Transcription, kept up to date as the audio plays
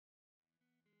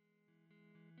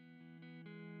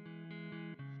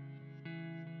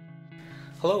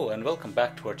Hello and welcome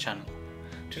back to our channel.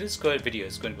 Today's video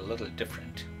is going to be a little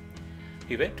different.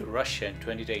 We went to Russia in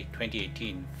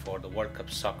 2018 for the World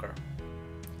Cup soccer.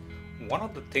 One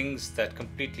of the things that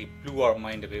completely blew our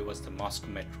mind away was the Moscow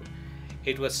metro.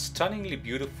 It was stunningly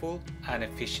beautiful and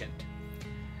efficient.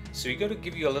 So we're going to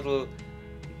give you a little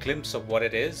glimpse of what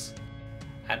it is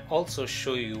and also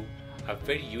show you a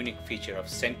very unique feature of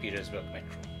St. Petersburg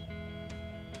metro.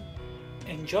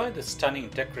 Enjoy the stunning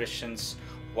decorations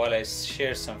while I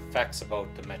share some facts about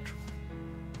the metro.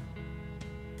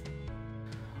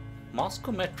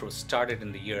 Moscow metro started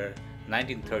in the year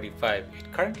 1935.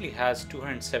 It currently has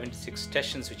 276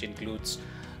 stations, which includes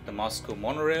the Moscow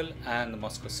monorail and the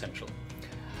Moscow Central.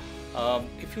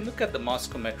 If you look at the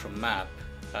Moscow metro map,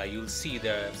 you'll see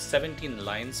there are 17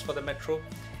 lines for the metro,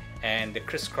 and they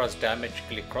crisscross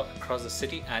diametrically across the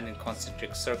city and in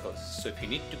concentric circles. So if you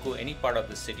need to go any part of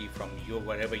the city from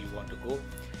wherever you want to go,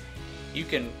 you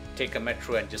can take a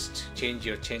metro and just change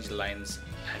the lines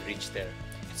and reach there.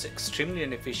 It's extremely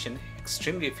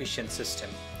efficient system,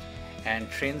 and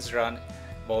trains run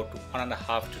about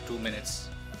 1.5 to 2 minutes.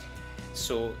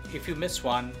 So if you miss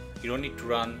one, you don't need to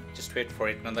run, just wait for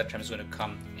it. Another train is going to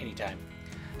come anytime.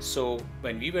 So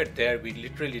when we were there, we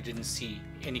literally didn't see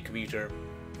any commuter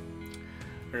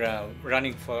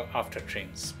running after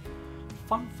trains.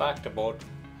 Fun fact about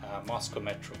Moscow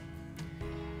metro.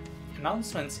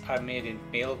 Announcements are made in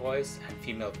male voice and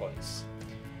female voice.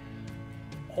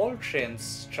 All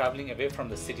trains traveling away from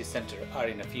the city center are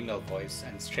in a female voice,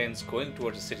 and trains going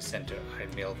towards the city center are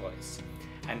in male voice.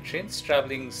 And trains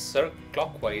traveling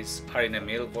clockwise are in a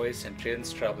male voice, and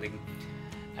trains traveling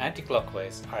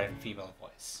anti-clockwise are in female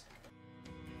voice.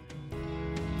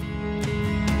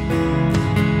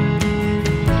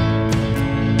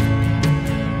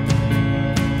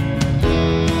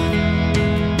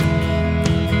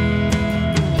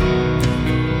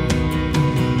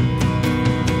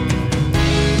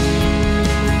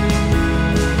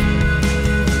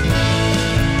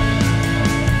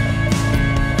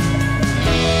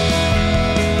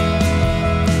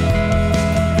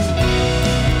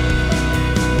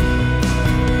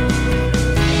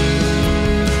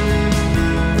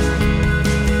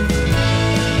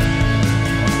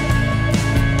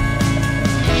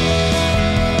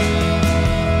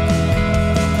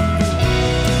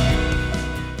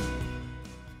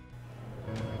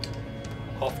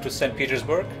 Off to St.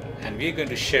 Petersburg, and we're going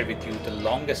to share with you the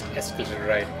longest escalator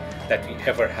ride that we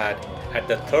ever had at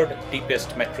the third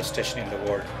deepest metro station in the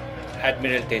world,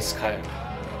 Admiralteyskaya.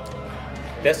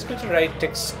 The escalator ride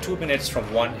takes 2 minutes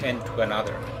from one end to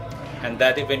another, and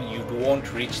that even you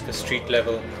won't reach the street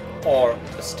level or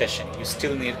the station. You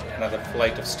still need another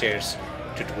flight of stairs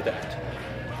to do that.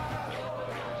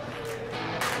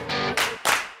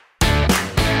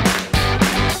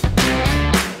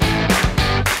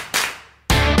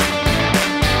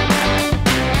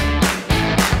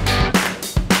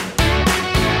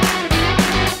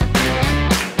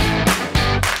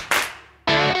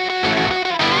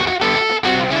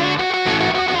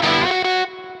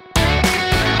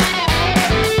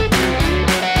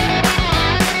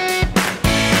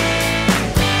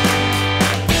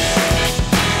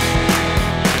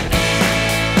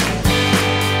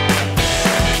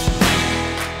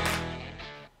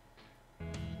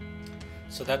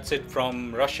 So that's it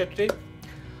from Russia today.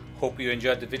 Hope you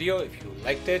enjoyed the video. If you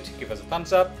liked it, give us a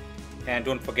thumbs up, and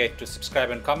don't forget to subscribe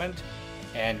and comment,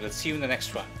 and we'll see you in the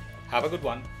next one. Have a good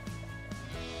one.